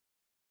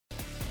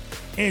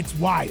It's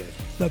Wired,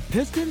 the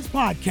Pistons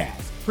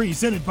Podcast,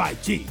 presented by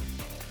Jeep.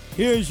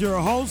 Here's your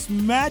host,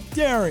 Matt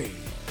Dery.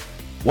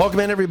 Welcome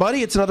in,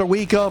 everybody. It's another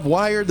week of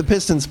Wired, the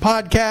Pistons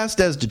Podcast,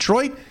 as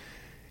Detroit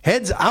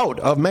heads out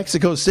of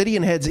Mexico City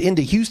and heads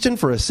into Houston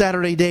for a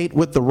Saturday date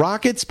with the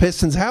Rockets.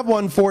 Pistons have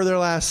won 4 of their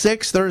last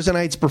 6. Thursday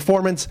night's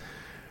performance,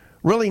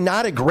 really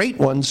not a great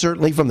one,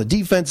 certainly from the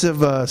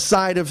defensive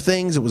side of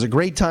things. It was a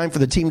great time for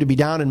the team to be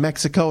down in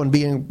Mexico and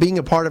being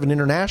a part of an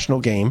international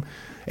game,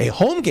 a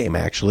home game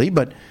actually,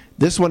 but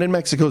this one in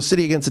Mexico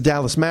City against the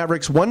Dallas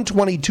Mavericks.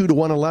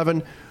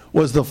 122-111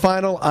 was the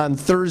final on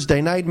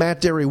Thursday night.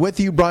 Matt Dery with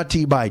you, brought to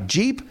you by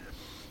Jeep.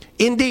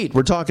 Indeed,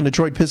 we're talking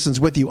Detroit Pistons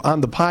with you on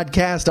the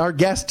podcast. Our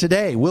guest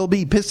today will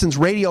be Pistons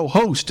radio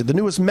host, the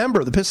newest member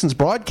of the Pistons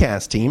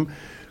broadcast team,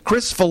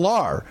 Chris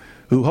Fillar,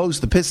 who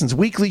hosts the Pistons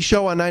Weekly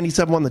Show on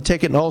 97.1 The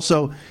Ticket and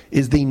also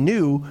is the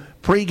new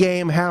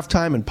pregame,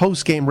 halftime, and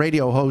postgame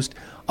radio host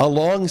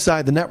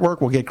alongside the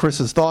network. We'll get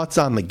Chris's thoughts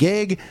on the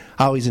gig,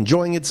 how he's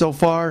enjoying it so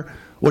far,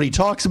 what he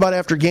talks about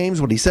after games,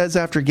 what he says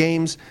after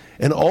games,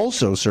 and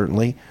also,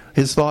 certainly,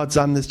 his thoughts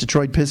on this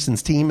Detroit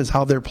Pistons team is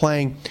how they're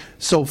playing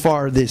so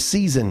far this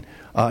season.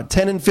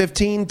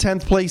 10-15,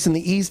 10th place in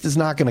the East is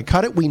not going to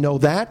cut it. We know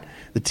that.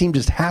 The team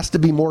just has to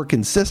be more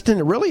consistent.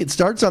 And really, it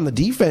starts on the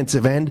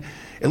defensive end,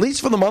 at least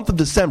for the month of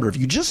December. If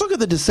you just look at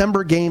the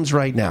December games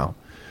right now,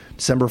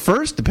 December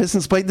 1st, the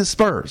Pistons played the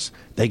Spurs.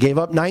 They gave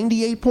up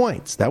 98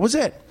 points. That was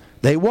it.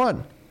 They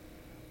won.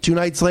 2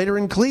 nights later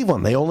in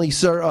Cleveland, they only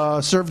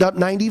served up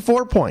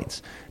 94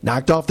 points,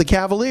 knocked off the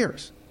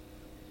Cavaliers.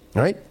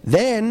 All right?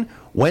 Then,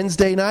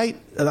 Wednesday night,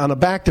 on a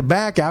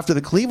back-to-back after the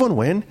Cleveland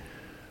win,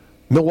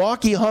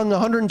 Milwaukee hung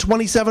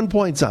 127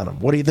 points on them.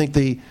 What do you think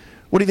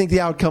the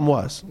outcome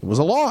was? It was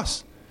a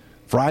loss.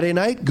 Friday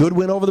night, good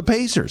win over the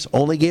Pacers.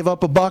 Only gave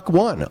up a buck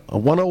one,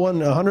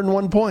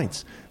 101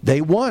 points.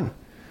 They won.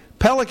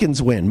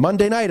 Pelicans win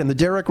Monday night, and the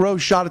Derrick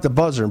Rose shot at the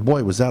buzzer, and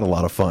boy, was that a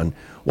lot of fun,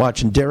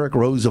 watching Derrick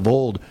Rose of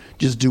old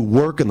just do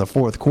work in the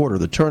fourth quarter.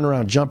 The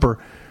turnaround jumper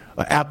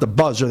at the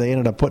buzzer, they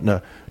ended up putting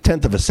a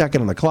tenth of a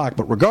second on the clock,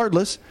 but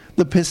regardless,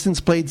 the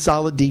Pistons played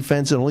solid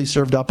defense and only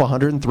served up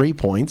 103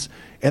 points,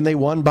 and they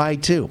won by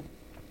 2.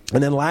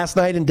 And then last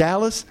night in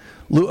Dallas,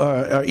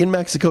 in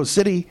Mexico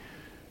City,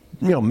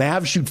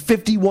 Mavs shoot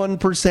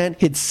 51%,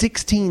 hit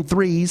 16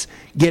 threes,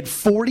 get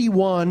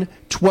 41,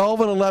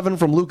 12 and 11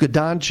 from Luka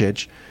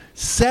Doncic.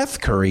 Seth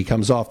Curry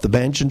comes off the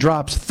bench and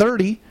drops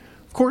 30.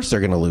 Of course they're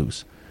going to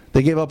lose.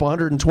 They gave up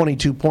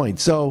 122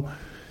 points. So,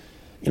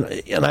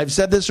 and I've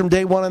said this from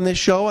day one on this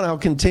show, and I'll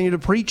continue to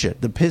preach it.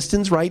 The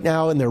Pistons right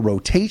now in their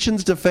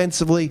rotations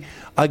defensively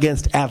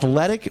against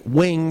athletic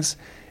wings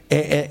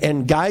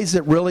and guys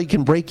that really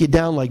can break you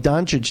down like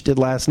Doncic did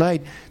last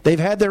night, they've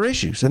had their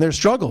issues and their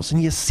struggles.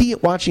 And you see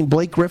it watching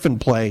Blake Griffin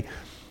play.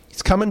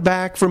 He's coming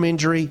back from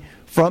injury,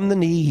 from the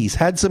knee. He's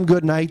had some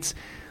good nights.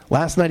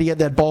 Last night he had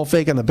that ball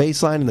fake on the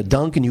baseline and the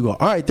dunk, and you go,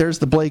 all right, there's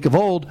the Blake of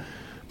old.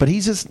 But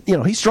he's just,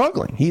 he's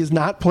struggling. He has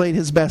not played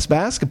his best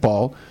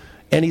basketball,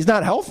 and he's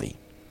not healthy.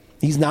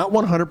 He's not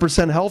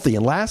 100% healthy.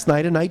 And last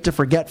night, a night to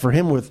forget for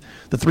him with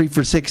the 3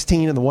 for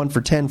 16 and the 1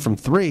 for 10 from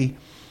 3.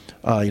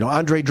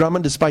 Andre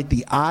Drummond, despite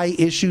the eye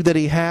issue that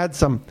he had,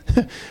 some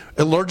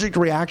allergic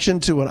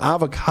reaction to an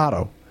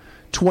avocado,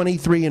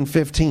 23 and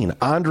 15.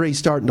 Andre's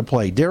starting to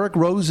play. Derrick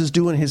Rose is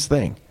doing his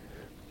thing.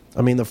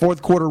 I mean, the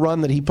fourth quarter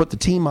run that he put the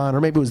team on,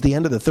 or maybe it was the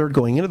end of the third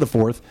going into the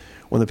fourth,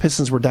 when the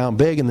Pistons were down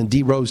big and then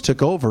D. Rose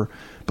took over.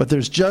 But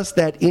there's just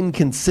that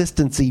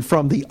inconsistency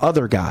from the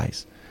other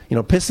guys.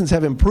 Pistons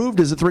have improved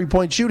as a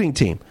three-point shooting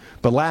team.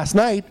 But last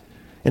night,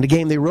 in a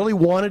game they really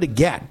wanted to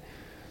get,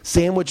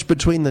 sandwiched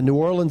between the New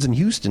Orleans and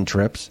Houston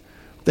trips,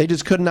 they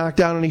just couldn't knock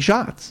down any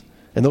shots.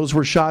 And those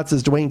were shots,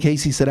 as Dwayne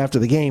Casey said after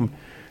the game,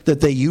 that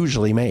they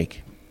usually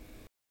make.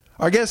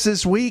 Our guest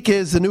this week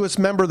is the newest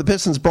member of the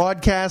Pistons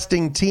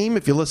broadcasting team.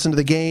 If you listen to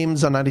the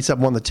games on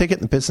 97.1 The Ticket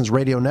and the Pistons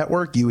radio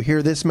network, you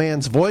hear this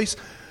man's voice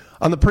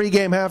on the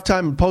pregame, halftime,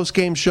 and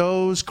postgame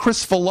shows.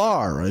 Chris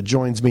Fillar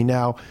joins me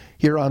now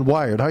here on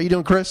Wired. How are you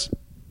doing, Chris?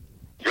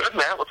 Good,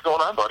 Matt. What's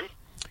going on, buddy?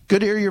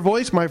 Good to hear your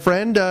voice, my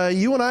friend.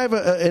 You and I have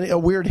a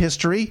weird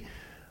history.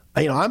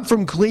 I'm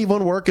from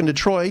Cleveland, work in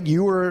Detroit.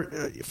 You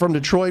were from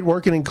Detroit,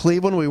 working in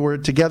Cleveland. We were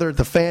together at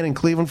the Fan in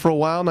Cleveland for a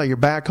while. Now you're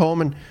back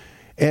home,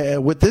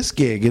 and with this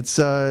gig, it's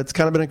kind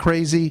of been a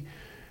crazy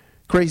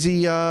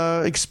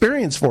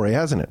experience for you,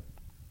 hasn't it?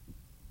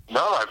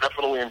 No, I've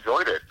definitely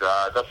enjoyed it.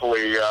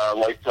 Definitely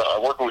liked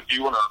working with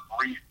you in a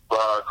brief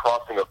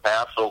crossing of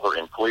paths over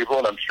in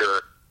Cleveland. I'm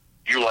sure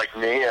you, like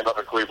me and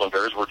other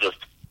Clevelanders, were just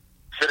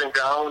sitting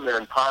down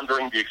and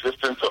pondering the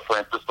existence of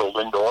Francisco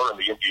Lindor and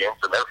the Indians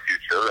and their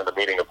future and the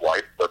meaning of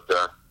life, but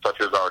such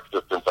is our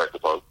existence, I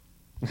suppose.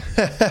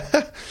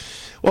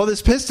 Well,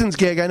 this Pistons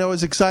gig, I know,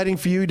 is exciting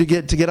for you to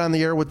get on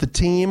the air with the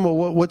team.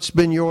 Well, what's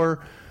been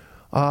your,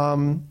 I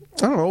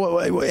don't know,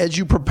 as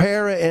you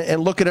prepare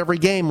and look at every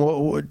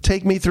game,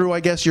 take me through,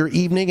 I guess, your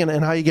evening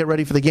and how you get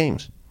ready for the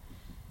games.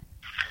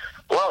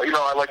 Well,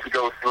 I like to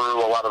go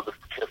through a lot of the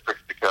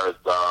statistics because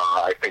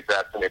I think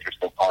that's an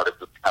interesting part of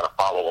just kind of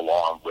follow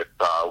along with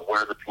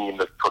where the team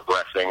is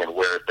progressing and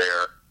where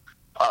they're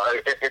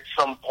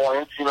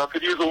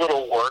could use a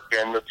little work,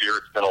 and this year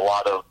it's been a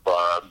lot of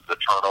the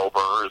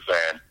turnovers,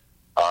 and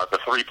the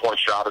three-point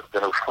shot has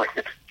been a really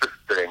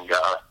interesting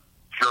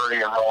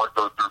journey and roller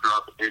coaster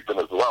throughout the season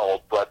as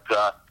well. But,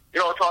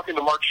 talking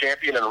to Mark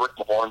Champion and Rick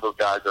Mahorn, those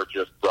guys are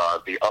just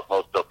the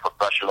utmost of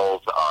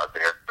professionals.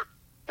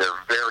 They're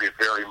very,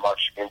 very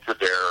much into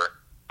their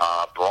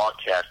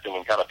broadcasting,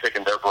 and kind of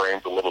picking their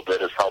brains a little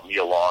bit has helped me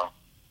along.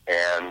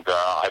 And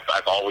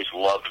I've always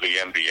loved the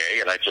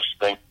NBA, and I just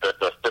think that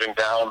sitting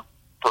down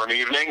for an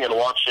evening and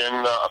watching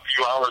a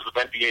few hours of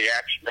NBA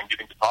action and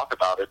getting to talk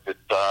about it,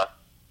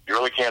 you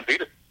really can't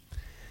beat it.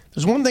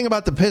 There's one thing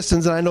about the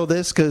Pistons, and I know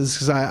this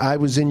because I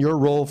was in your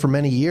role for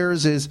many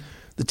years, is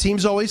the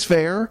team's always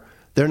fair.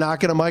 They're not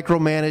going to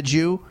micromanage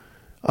you.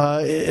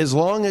 As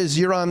long as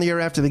you're on the air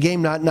after the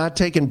game, not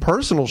taking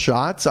personal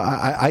shots,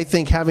 I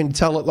think having to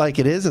tell it like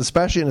it is,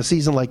 especially in a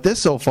season like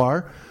this so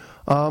far,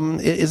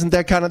 isn't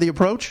that kind of the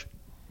approach?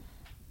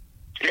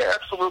 Yeah,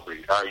 absolutely.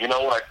 When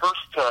I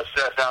first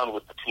sat down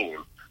with the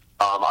team,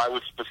 I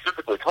was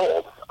specifically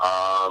told,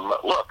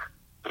 look,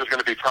 there's going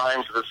to be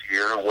times this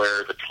year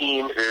where the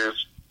team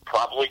is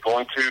probably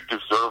going to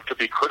deserve to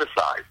be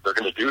criticized. They're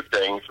going to do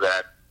things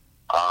that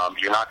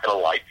you're not going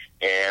to like,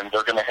 and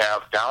they're going to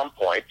have down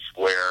points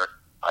where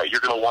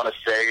you're going to want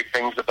to say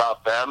things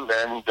about them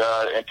and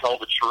tell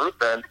the truth,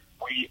 and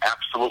we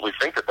absolutely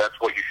think that that's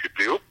what you should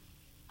do.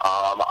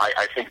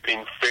 I think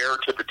being fair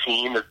to the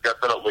team is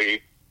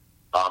definitely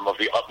of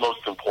the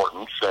utmost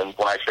importance, and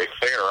when I say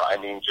fair, I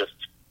mean just,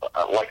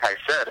 like I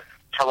said,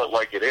 tell it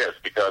like it is,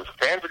 because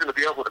fans are going to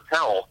be able to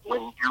tell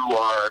when you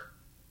are,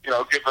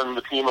 giving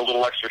the team a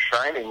little extra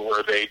shining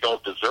where they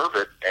don't deserve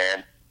it.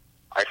 And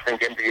I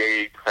think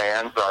NBA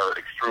fans are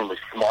extremely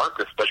smart,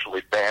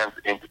 especially fans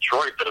in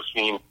Detroit that have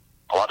seen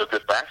a lot of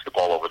good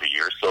basketball over the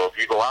years. So if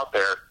you go out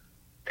there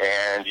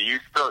and you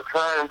start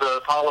trying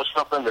to polish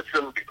something that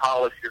shouldn't be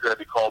polished, you're going to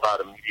be called out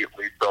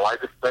immediately. So I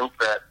just think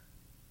that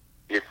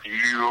if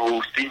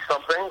you see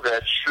something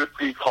that should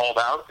be called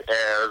out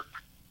as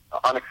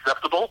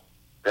unacceptable,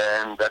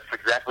 then that's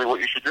exactly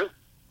what you should do.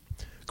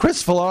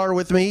 Chris Fillar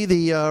with me,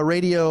 the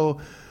radio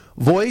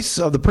voice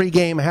of the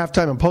pregame,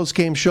 halftime, and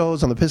postgame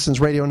shows on the Pistons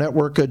Radio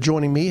Network,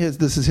 joining me.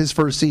 This is his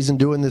first season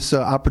doing this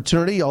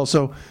opportunity. He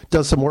also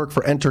does some work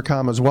for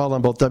Entercom as well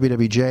on both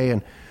WWJ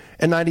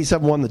and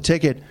 97.1 The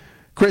Ticket.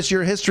 Chris,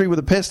 your history with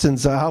the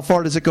Pistons, how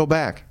far does it go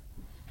back?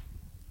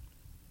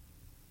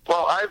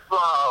 Well, I've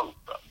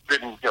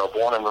been,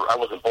 I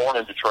wasn't born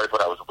in Detroit,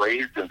 but I was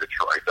raised in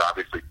Detroit,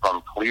 obviously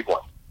from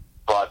Cleveland.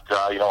 But,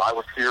 I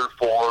was here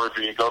for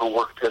the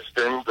go-to-work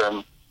Pistons,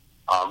 and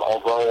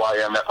although I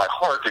am at my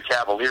heart a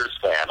Cavaliers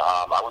fan,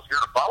 I was here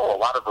to follow a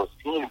lot of those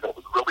teams, and it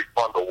was really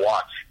fun to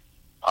watch.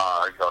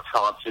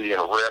 Chauncey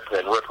and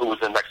Rip, who was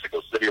in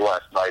Mexico City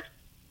last night,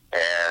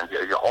 and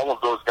all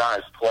of those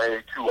guys play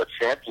to a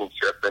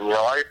championship. And,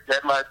 I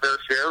had my fair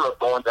share of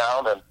going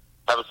down and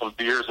having some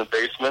beers in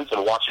basements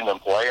and watching them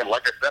play. And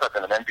like I said, I've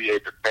been an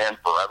NBA fan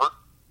forever.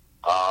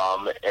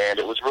 And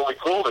it was really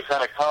cool to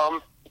kind of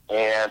come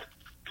and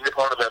be a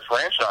part of that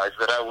franchise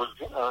that I was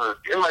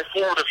in my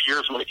formative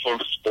years when it came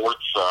to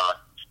sports,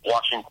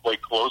 watching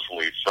quite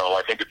closely. So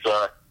I think it's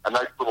a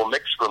nice little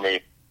mix for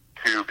me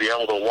to be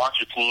able to watch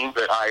a team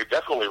that I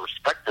definitely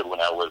respected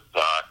when I was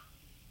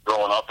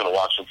growing up and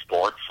watching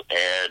sports,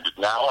 and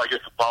now I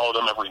get to follow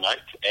them every night,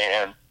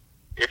 and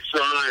it's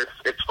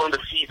fun to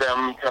see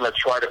them kind of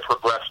try to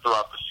progress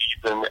throughout the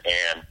season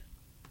and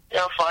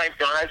find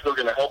guys that are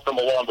going to help them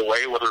along the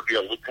way, whether it be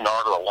a Luke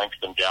Kennard or a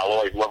Langston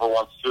Galloway, whoever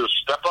wants to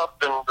step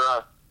up and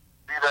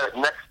be that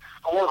next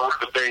scorer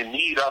that they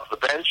need off the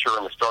bench or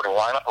in the starting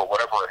lineup or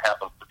whatever it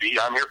happens to be.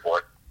 I'm here for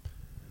it.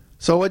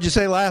 So what'd you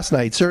say last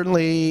night?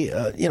 Certainly,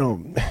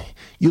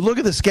 you look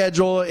at the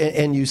schedule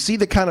and you see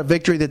the kind of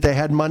victory that they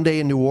had Monday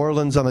in New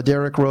Orleans on the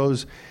Derrick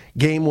Rose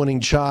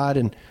game-winning shot,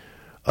 and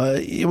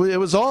it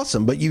was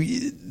awesome. But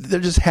there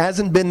just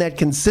hasn't been that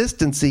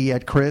consistency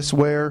yet, Chris,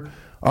 where,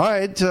 all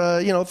right,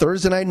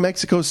 Thursday night in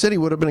Mexico City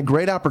would have been a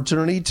great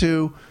opportunity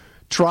to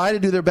try to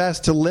do their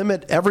best to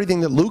limit everything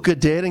that Luka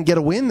did and get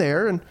a win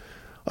there, and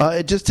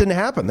it just didn't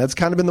happen. That's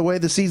kind of been the way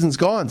the season's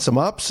gone. Some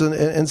ups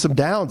and some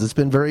downs. It's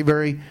been very,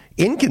 very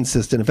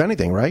inconsistent, if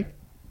anything, right?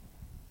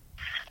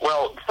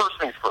 Well, first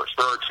things first.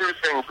 There are two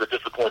things that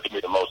disappointed me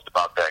the most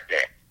about that game.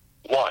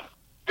 One,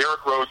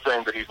 Derrick Rose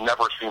saying that he's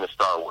never seen a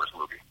Star Wars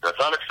movie. That's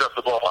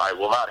unacceptable. I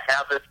will not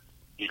have it.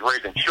 He's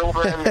raising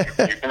children.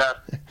 You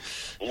cannot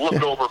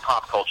look over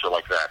pop culture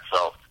like that.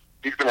 So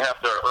he's going to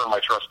have to earn my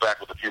trust back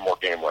with a few more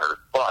game winners.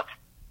 But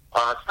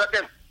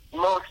second,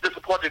 most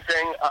disappointing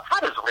thing, how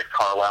does Rick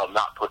Carlisle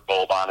not put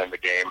Boban in the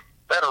game?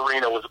 That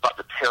arena was about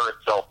to tear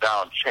itself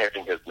down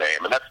chanting his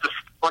name, and that's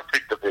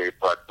disappointing to me,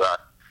 but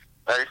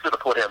he should have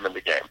put him in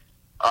the game.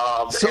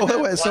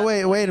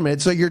 Wait a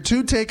minute. So your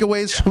two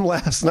takeaways from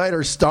last night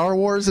are Star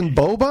Wars and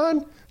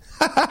Boban?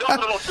 Those are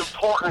the most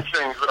important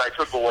things that I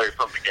took away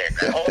from the game.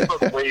 And also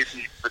the wave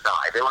needs to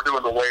die. They were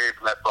doing the wave,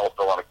 and that's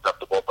also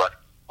unacceptable, but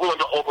willing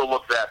to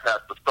overlook that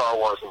past the Star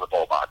Wars and the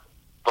Boban.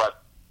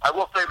 But I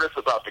will say this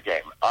about the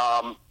game.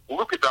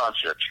 Luka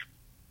Doncic,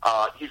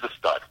 he's a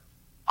stud.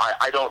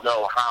 I don't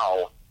know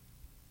how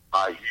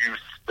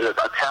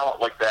a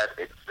talent like that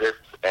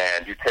exists,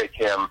 and you take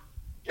him,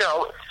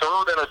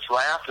 third in a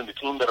draft, and the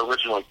team that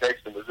originally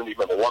takes him isn't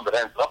even the one that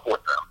ends up with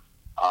him.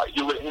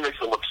 He makes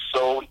it look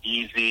so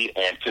easy,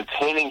 and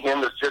containing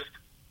him is just,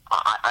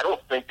 I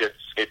don't think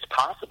it's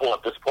possible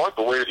at this point,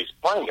 the way that he's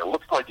playing. It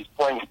looks like he's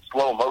playing in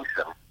slow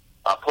motion,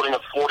 putting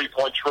up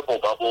 40-point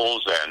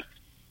triple-doubles, and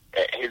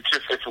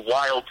it's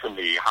wild to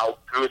me how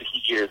good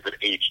he is at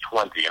age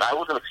 20. And I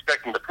wasn't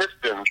expecting the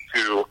Pistons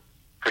to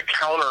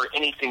counter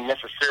anything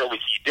necessarily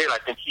he did. I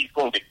think he's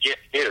going to get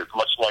his,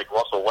 much like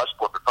Russell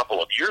Westbrook a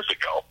couple of years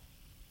ago.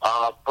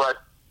 But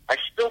I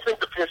still think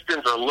the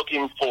Pistons are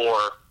looking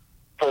for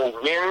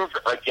wins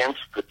against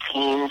the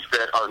teams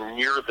that are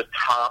near the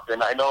top.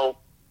 And I know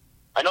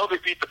they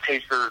beat the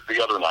Pacers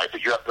the other night,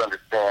 but you have to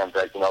understand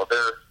that,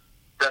 their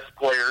best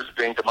players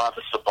being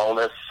Domantas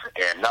Sabonis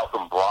and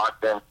Malcolm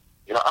Brogdon.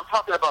 I'm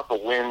talking about the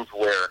wins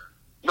where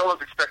no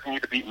one's expecting you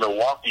to beat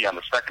Milwaukee on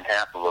the second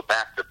half of a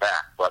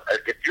back-to-back. But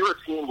if you're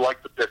a team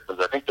like the Pistons,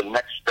 I think the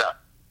next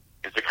step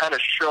is to kind of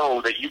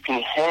show that you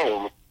can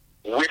hang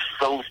with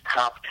those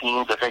top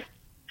teams. I think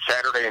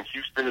Saturday in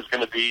Houston is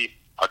going to be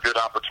a good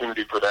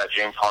opportunity for that.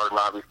 James Harden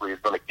obviously is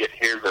going to get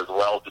his as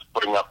well, just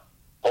putting up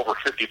over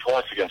 50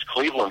 points against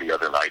Cleveland the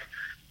other night.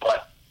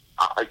 But,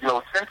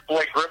 since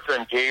Blake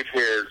Griffin gave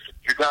his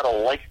 "you got to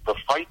like the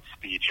fight"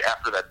 speech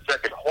after that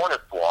second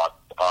Hornets loss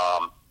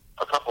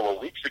a couple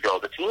of weeks ago,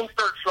 the team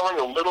started showing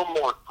a little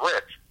more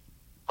grit.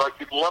 But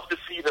you'd love to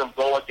see them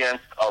go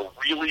against a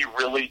really,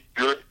 really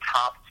good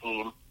top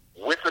team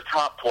with a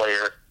top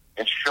player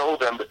and show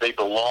them that they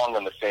belong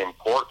on the same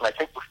court. And I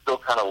think we're still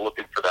kind of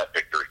looking for that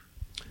victory.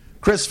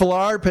 Chris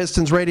Fillar,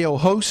 Pistons radio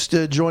host,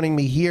 joining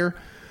me here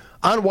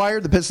on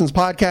Wired, the Pistons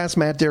Podcast.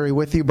 Matt Dery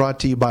with you, brought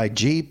to you by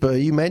Jeep.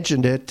 You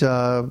mentioned it,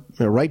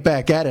 right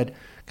back at it.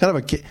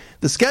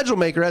 The schedule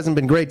maker hasn't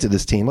been great to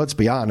this team. Let's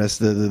be honest.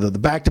 The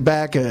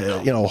back-to-back,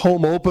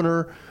 home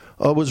opener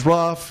was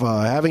rough.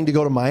 Having to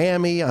go to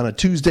Miami on a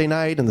Tuesday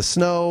night in the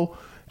snow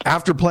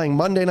after playing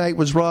Monday night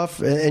was rough.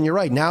 And you're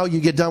right. Now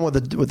you get done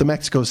with the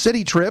Mexico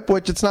City trip,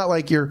 which it's not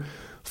like you're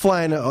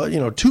flying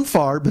too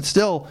far, but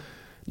still.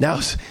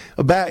 Now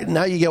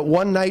you get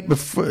one night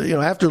before,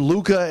 after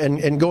Luka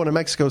and going to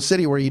Mexico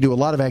City, where you do a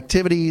lot of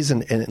activities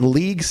and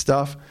league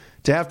stuff,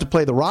 to have to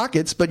play the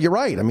Rockets. But you're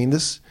right. I mean,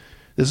 this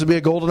would be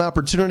a golden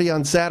opportunity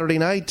on Saturday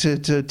night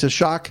to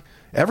shock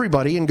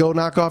everybody and go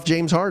knock off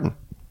James Harden.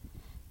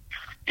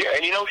 Yeah,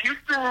 and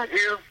Houston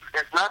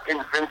is not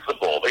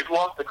invincible. They've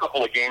lost a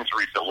couple of games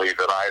recently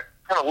that I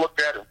kind of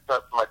looked at and said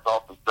to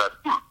myself and said,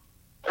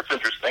 that's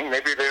interesting.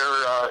 Maybe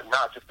they're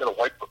not just going to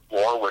wipe the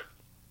floor with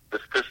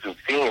this Pistons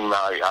team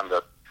on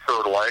the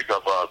third leg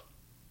of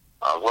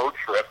a road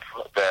trip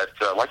that,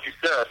 like you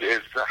said, is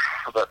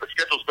the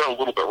schedule's been a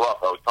little bit rough.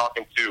 I was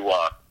talking to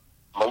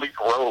Malik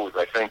Rose,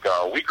 I think,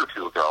 a week or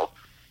two ago,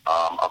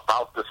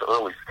 about this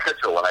early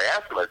schedule, and I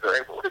asked him, I said,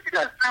 hey, what did you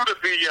guys do to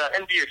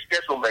the NBA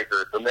schedule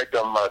makers to make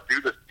them do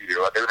this to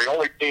you? They're the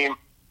only team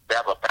to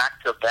have a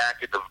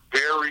back-to-back at the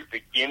very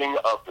beginning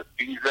of the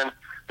season.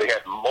 They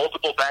had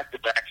multiple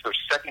back-to-backs. Their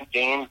second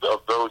games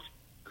of those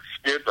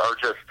skids are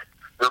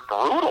they're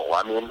brutal.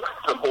 I mean,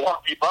 the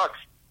Milwaukee Bucks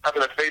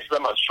having to face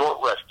them on short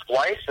rest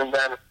twice, and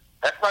then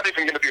that's not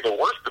even going to be the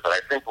worst of it. I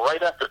think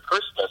right after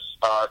Christmas,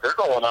 they're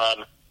going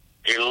on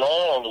a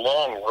long,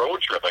 long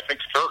road trip. I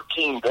think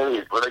 13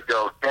 days where they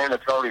go San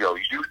Antonio,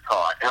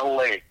 Utah,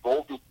 L.A.,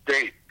 Golden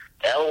State,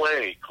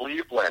 L.A.,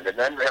 Cleveland, and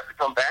then they have to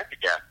come back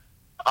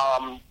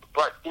again.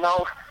 But,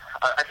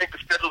 I think the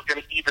schedule's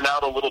going to even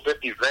out a little bit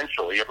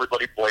eventually.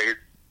 Everybody plays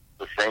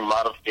the same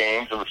amount of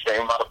games in the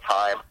same amount of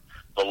time.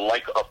 The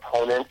like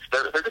opponents,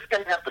 they're just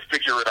going to have to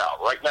figure it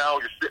out. Right now,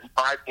 you're sitting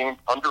 5 games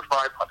under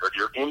 500.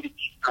 You're in the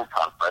Eastern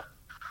Conference.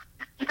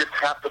 You just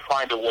have to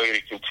find a way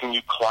to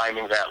continue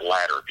climbing that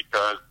ladder,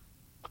 because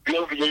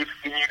being the 8th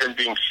seed and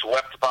being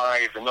swept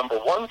by the number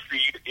 1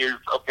 seed is,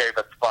 okay,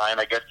 that's fine.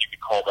 I guess you could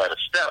call that a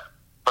step.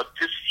 But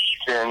this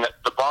season,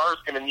 the bar is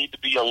going to need to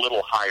be a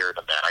little higher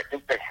than that. I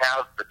think they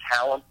have the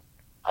talent.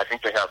 I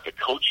think they have the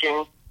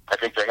coaching. I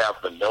think they have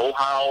the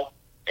know-how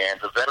and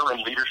the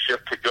veteran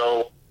leadership to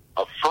go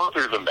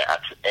further than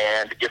that.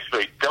 And if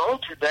they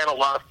don't, then a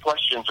lot of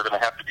questions are going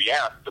to have to be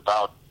asked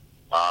about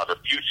the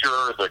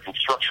future, the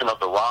construction of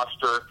the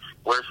roster.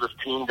 Where's this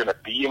team going to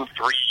be in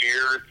 3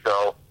 years?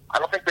 So I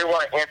don't think they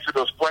want to answer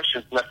those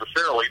questions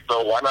necessarily.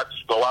 So why not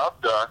just go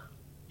out,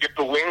 get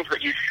the wins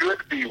that you should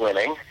be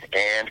winning,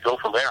 and go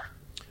from there.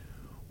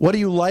 What do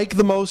you like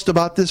the most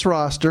about this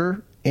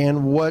roster,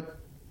 and what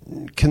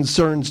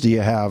concerns do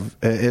you have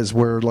as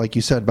we're, like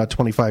you said, about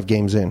 25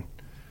 games in?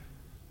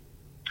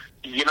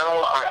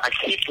 I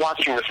keep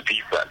watching this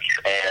defense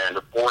and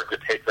for it to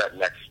take that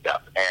next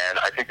step. And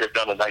I think they've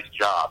done a nice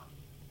job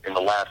in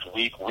the last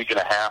week and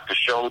a half to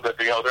show that,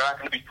 they're not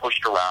going to be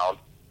pushed around.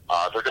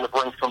 They're going to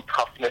bring some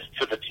toughness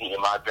to the team.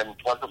 I've been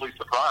pleasantly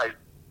surprised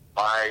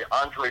by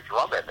Andre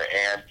Drummond.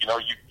 And, you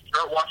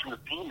start watching the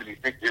team and you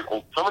think,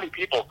 so many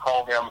people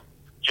call him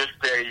just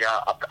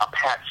a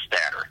pat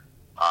statter.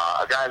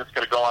 A guy that's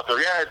going to go out there,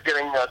 he's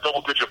getting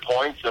double-digit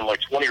points and like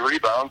 20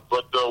 rebounds,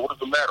 but what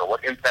does it matter?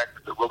 What impact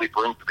does it really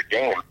bring to the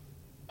game?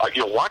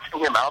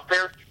 Watching him out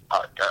there,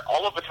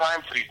 all of the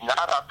times that he's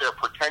not out there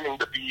pretending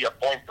to be a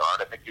point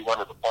guard. I think he went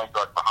as a point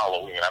guard for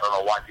Halloween. I don't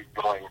know why he's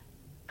going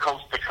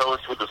coast to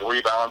coast with his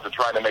rebounds and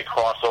trying to make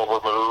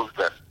crossover moves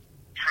and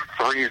shoot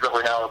threes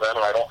every now and then,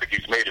 and I don't think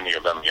he's made any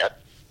of them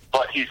yet.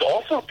 But he's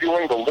also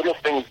doing the little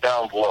things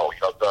down low.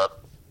 The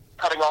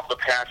cutting off the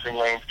passing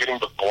lanes, getting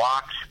the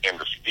blocks and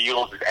the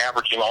steals. He's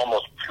averaging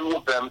almost 2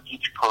 of them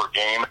each per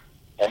game,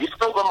 and he's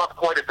filled them up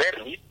quite a bit.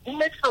 And he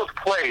makes those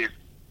plays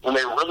when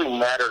they really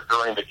matter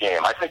during the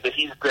game. I think that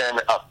he's been,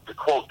 to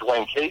quote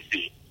Dwayne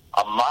Casey,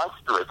 a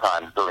monster at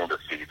times during the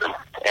season.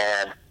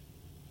 And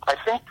I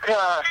think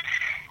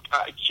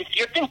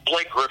you think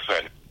Blake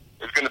Griffin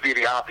is going to be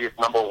the obvious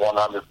number one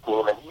on this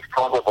team, and he's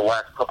struggled the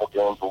last couple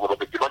games a little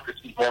bit. You'd like to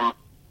see him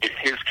get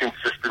his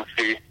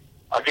consistency.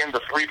 Again,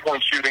 the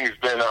three-point shooting has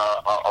been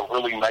a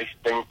really nice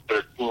thing for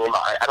the team.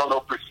 I don't know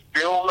if they're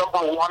still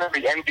number one in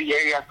the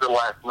NBA after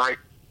last night,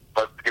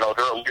 but they're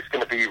at least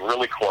going to be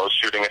really close,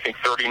 shooting I think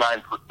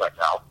 39%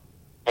 now.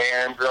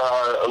 And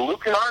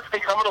Luke Kennard's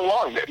been coming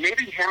along.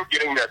 Maybe him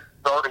getting that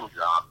starting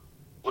job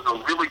was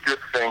a really good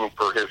thing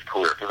for his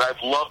career, because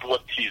I've loved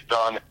what he's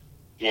done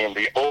in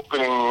the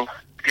opening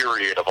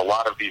period of a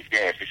lot of these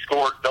games. He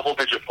scored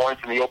double-digit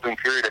points in the opening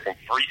period, I think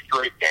 3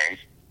 straight games.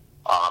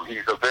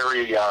 He's a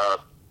very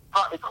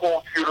hot and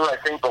cold shooter, I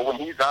think, but when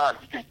he's on,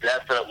 he can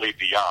definitely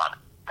be on.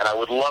 And I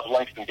would love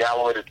Langston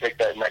Galloway to take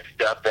that next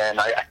step, and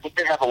I think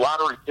they have a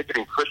lottery ticket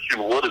in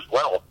Christian Wood as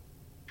well.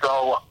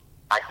 So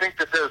I think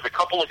that there's a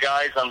couple of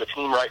guys on the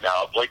team right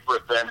now, Blake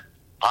Griffin,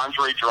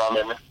 Andre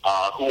Drummond,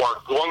 who are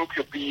going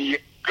to be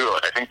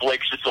good. I think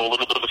Blake's just in a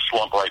little bit of a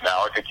slump right now.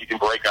 I think he can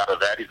break out of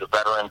that. He's a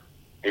veteran.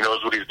 He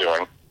knows what he's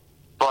doing.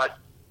 But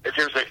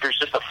there's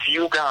just a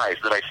few guys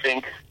that I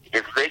think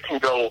if they can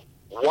go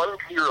one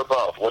tier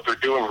above what they're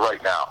doing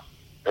right now,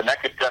 then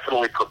that could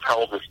definitely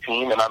propel this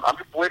team. And I'm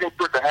just waiting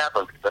for it to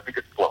happen because I think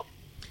it's close.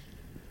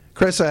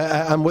 Chris,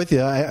 I'm with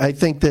you. I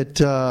think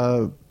that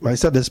I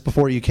said this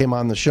before you came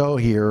on the show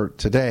here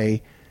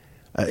today.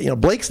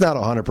 Blake's not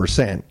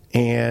 100%,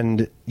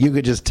 and you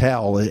could just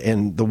tell.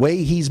 And the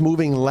way he's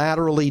moving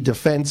laterally,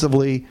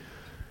 defensively,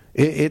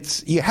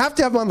 it's you have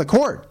to have him on the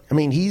court. I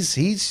mean,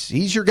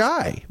 he's your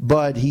guy,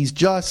 but he's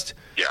just,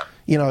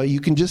 you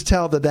can just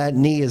tell that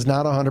knee is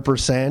not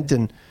 100%,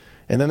 and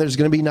then there's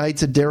going to be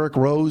nights that Derrick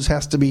Rose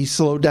has to be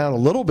slowed down a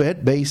little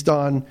bit based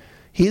on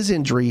his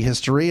injury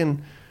history,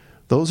 and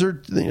those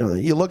are,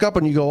 you look up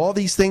and you go, all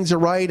these things are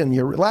right, and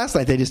last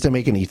night they just didn't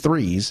make any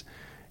threes,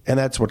 and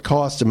that's what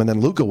cost him, and then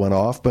Luka went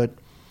off, but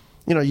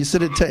you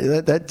sit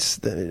at that's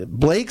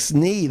Blake's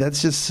knee.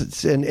 That's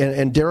just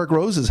and Derrick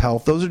Rose's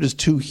health. Those are just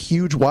 2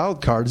 huge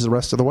wild cards the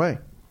rest of the way.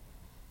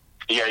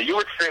 Yeah, you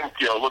would think,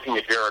 looking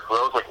at Derrick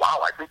Rose, like, wow,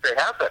 I think they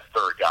have that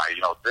third guy.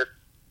 This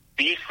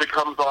beast that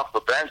comes off the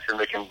bench and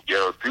they can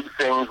do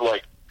things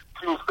like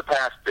choose the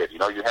pass bit. You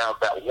have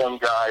that one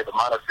guy, the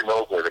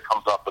Montefinoglu, that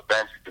comes off the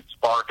bench who can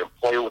spark and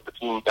play with the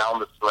team down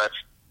the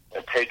stretch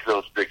and take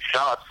those big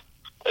shots.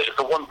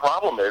 The one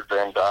problem is,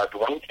 and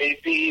Dwayne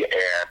Casey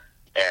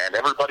and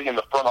everybody in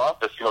the front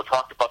office,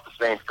 talked about the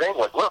same thing.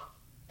 Like, look,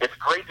 it's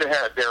great to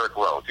have Derrick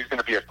Rose. He's going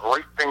to be a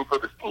great thing for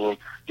this team.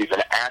 He's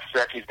an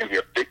asset. He's going to be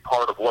a big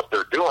part of what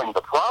they're doing.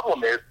 The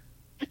problem is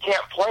you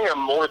can't play him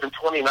more than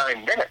 29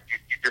 minutes.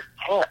 You just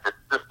can't. It's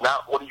just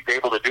not what he's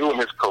able to do in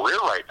his career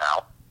right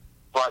now.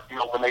 But,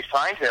 when they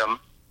signed him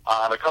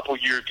on a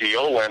couple-year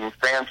deal, when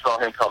fans saw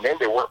him come in,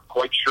 they weren't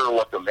quite sure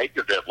what to make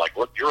of it. Like,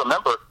 look, you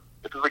remember,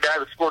 this is a guy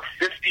that scored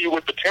 50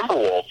 with the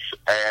Timberwolves,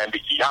 and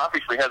he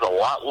obviously has a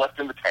lot left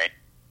in the tank.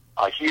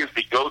 He is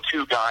the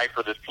go-to guy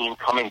for this team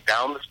coming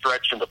down the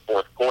stretch in the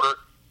fourth quarter.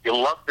 You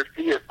love to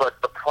see it,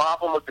 but the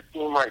problem with the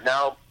team right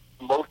now,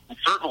 most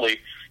certainly,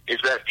 is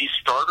that these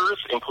starters,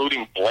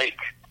 including Blake,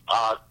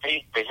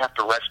 they have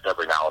to rest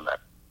every now and then.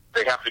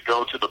 They have to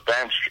go to the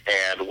bench,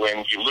 and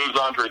when you lose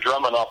Andre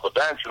Drummond off the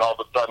bench, and all of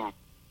a sudden,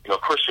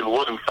 Christian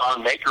Wood and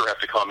Thon Maker have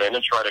to come in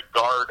and try to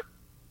guard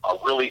a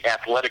really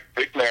athletic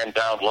big man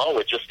down low.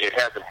 It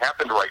hasn't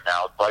happened right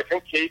now. So I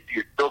think Casey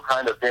is still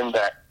kind of in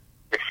that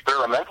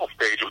experimental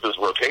stage with his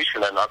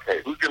rotation, and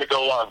okay, who's going to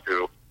go on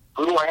to?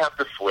 Who do I have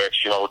to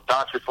switch?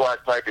 Doncic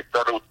last night, they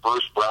started with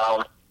Bruce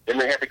Brown, then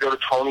they had to go to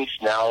Tony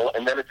Snell,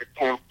 and then it just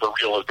came to the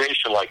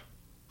realization, like,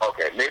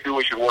 okay, maybe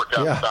we should work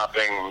on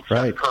stopping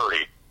Steph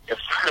Curry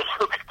instead of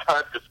Luka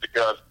Doncic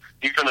because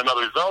he's in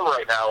another zone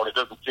right now, and it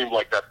doesn't seem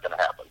like that's going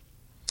to happen.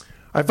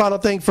 Our final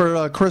thing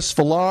for Chris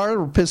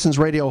Fillar, Pistons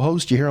radio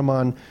host. You hear him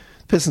on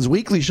Pistons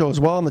Weekly show as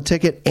well on the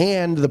Ticket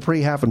and the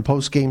pre-half and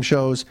post-game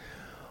shows.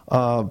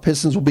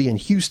 Pistons will be in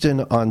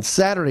Houston on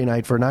Saturday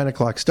night for a 9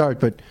 o'clock start.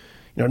 But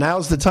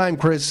now's the time,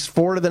 Chris.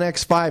 4 to the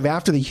next 5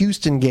 after the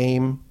Houston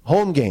game,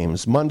 home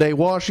games. Monday,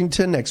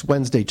 Washington. Next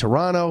Wednesday,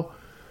 Toronto.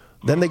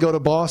 Then they go to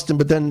Boston,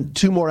 but then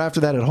 2 more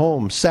after that at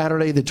home.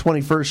 Saturday, the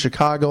 21st,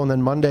 Chicago, and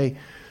then Monday,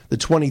 the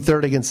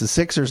 23rd against the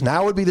Sixers.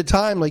 Now would be the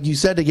time, like you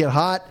said, to get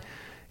hot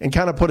and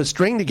kind of put a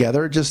string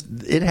together. Just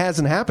it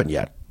hasn't happened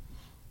yet.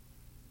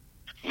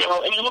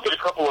 And you look at a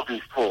couple of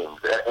these teams,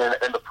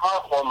 and the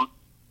problem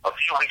a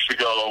few weeks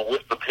ago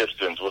with the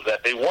Pistons was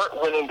that they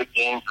weren't winning the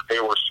games that they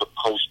were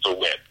supposed to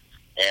win.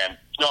 And,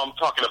 I'm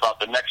talking about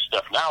the next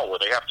step now where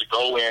they have to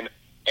go in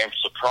and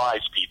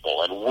surprise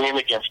people and win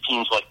against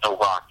teams like the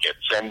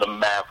Rockets and the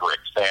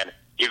Mavericks and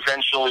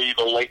eventually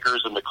the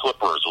Lakers and the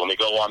Clippers when they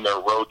go on their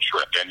road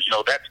trip. And,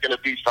 that's going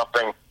to be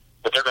something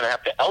that they're going to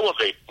have to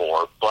elevate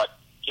for. But,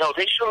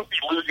 they shouldn't be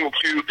losing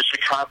to the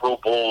Chicago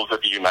Bulls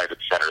at the United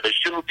Center. They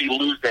shouldn't be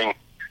losing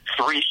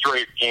 3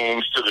 straight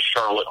games to the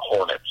Charlotte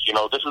Hornets.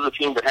 This is a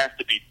team that has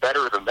to be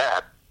better than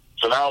that.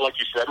 So now, like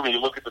you said, when you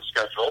look at the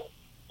schedule,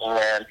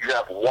 and you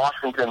have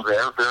Washington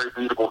there, very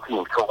beatable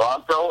team.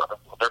 Toronto,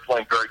 they're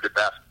playing very good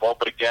basketball,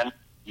 but again,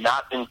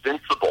 not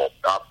invincible.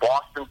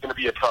 Boston's going to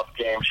be a tough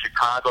game.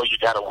 Chicago, you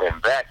got to win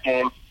that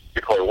game.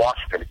 You play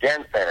Washington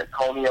again, San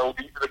Antonio.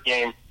 These are the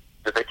games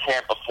that they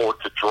can't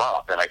afford to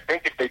drop. And I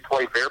think if they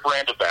play their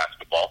brand of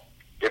basketball,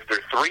 if their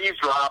threes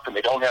drop and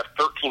they don't have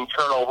 13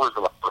 turnovers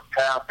in the first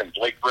half and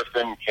Blake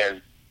Griffin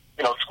can,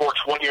 score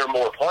 20 or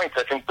more points,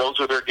 I think those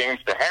are their games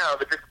to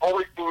have. It just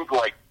always seems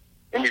like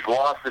in these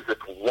losses,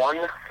 it's one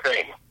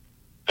thing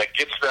that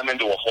gets them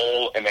into a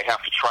hole, and they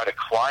have to try to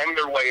climb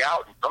their way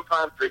out. And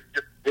sometimes they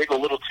just dig a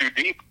little too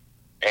deep,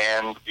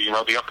 and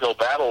the uphill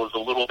battle is a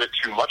little bit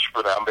too much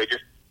for them.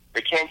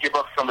 They can't give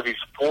up some of these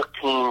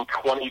 14,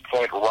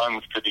 20-point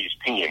runs to these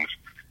teams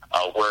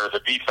where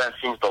the defense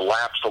seems to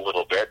lapse a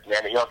little bit.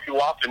 And too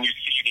often you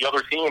see the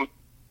other team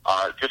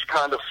just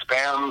kind of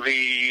spam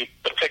the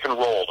pick and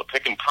roll, the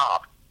pick and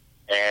pop,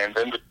 and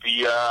then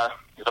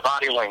the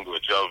body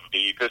language of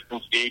the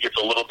Pistons D gets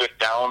a little bit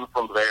down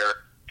from there,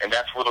 and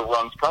that's where the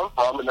runs come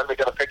from, and then they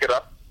got to pick it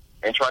up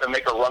and try to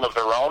make a run of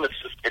their own.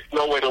 It's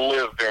no way to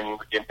live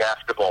in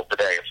basketball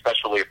today,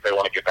 especially if they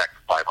want to get back to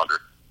 500.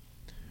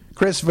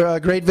 Chris,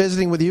 great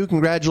visiting with you.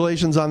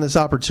 Congratulations on this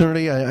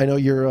opportunity. I know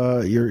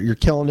you're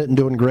killing it and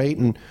doing great,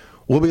 and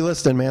we'll be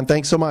listening, man.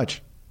 Thanks so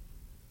much.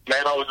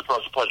 Man, always a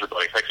pleasure,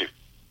 buddy. Thank you.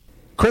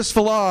 Chris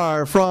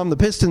Fillar from the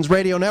Pistons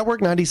Radio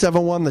Network,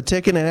 97.1 The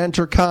Ticket and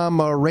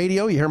Entercom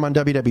Radio. You hear him on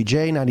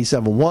WWJ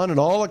 97.1 and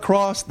all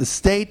across the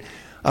state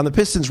on the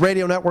Pistons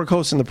Radio Network,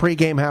 hosting the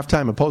pregame,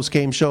 halftime, and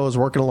postgame shows,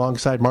 working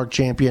alongside Mark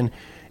Champion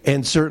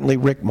and certainly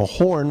Rick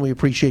Mahorn. We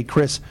appreciate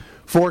Chris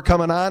for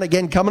coming on.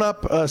 Again, coming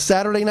up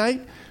Saturday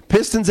night,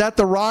 Pistons at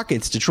the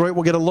Rockets. Detroit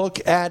will get a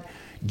look at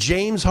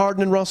James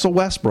Harden and Russell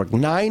Westbrook,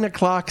 9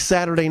 o'clock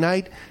Saturday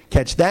night.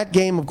 Catch that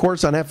game, of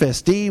course, on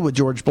FSD with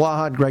George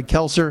Blaha, Greg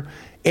Kelser,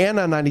 and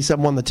on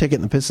 97.1 The Ticket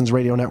and the Pistons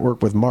Radio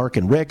Network with Mark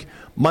and Rick.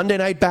 Monday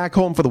night back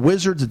home for the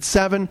Wizards at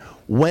 7.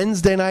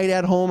 Wednesday night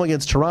at home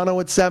against Toronto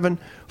at 7.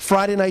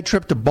 Friday night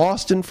trip to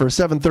Boston for a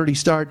 7:30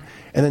 start.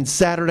 And then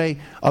Saturday,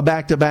 a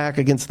back-to-back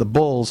against the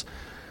Bulls.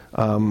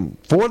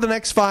 For the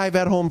next 5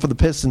 at home for the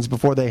Pistons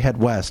before they head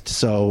west.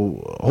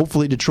 So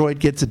hopefully Detroit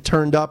gets it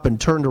turned up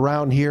and turned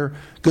around here.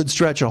 Good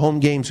stretch of home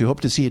games. We hope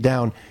to see you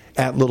down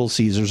at Little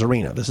Caesars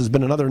Arena. This has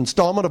been another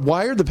installment of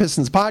Wired, the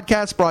Pistons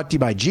Podcast, brought to you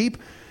by Jeep.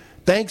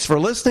 Thanks for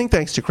listening.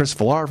 Thanks to Chris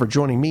Fillar for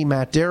joining me,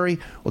 Matt Dery.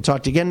 We'll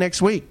talk to you again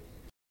next week.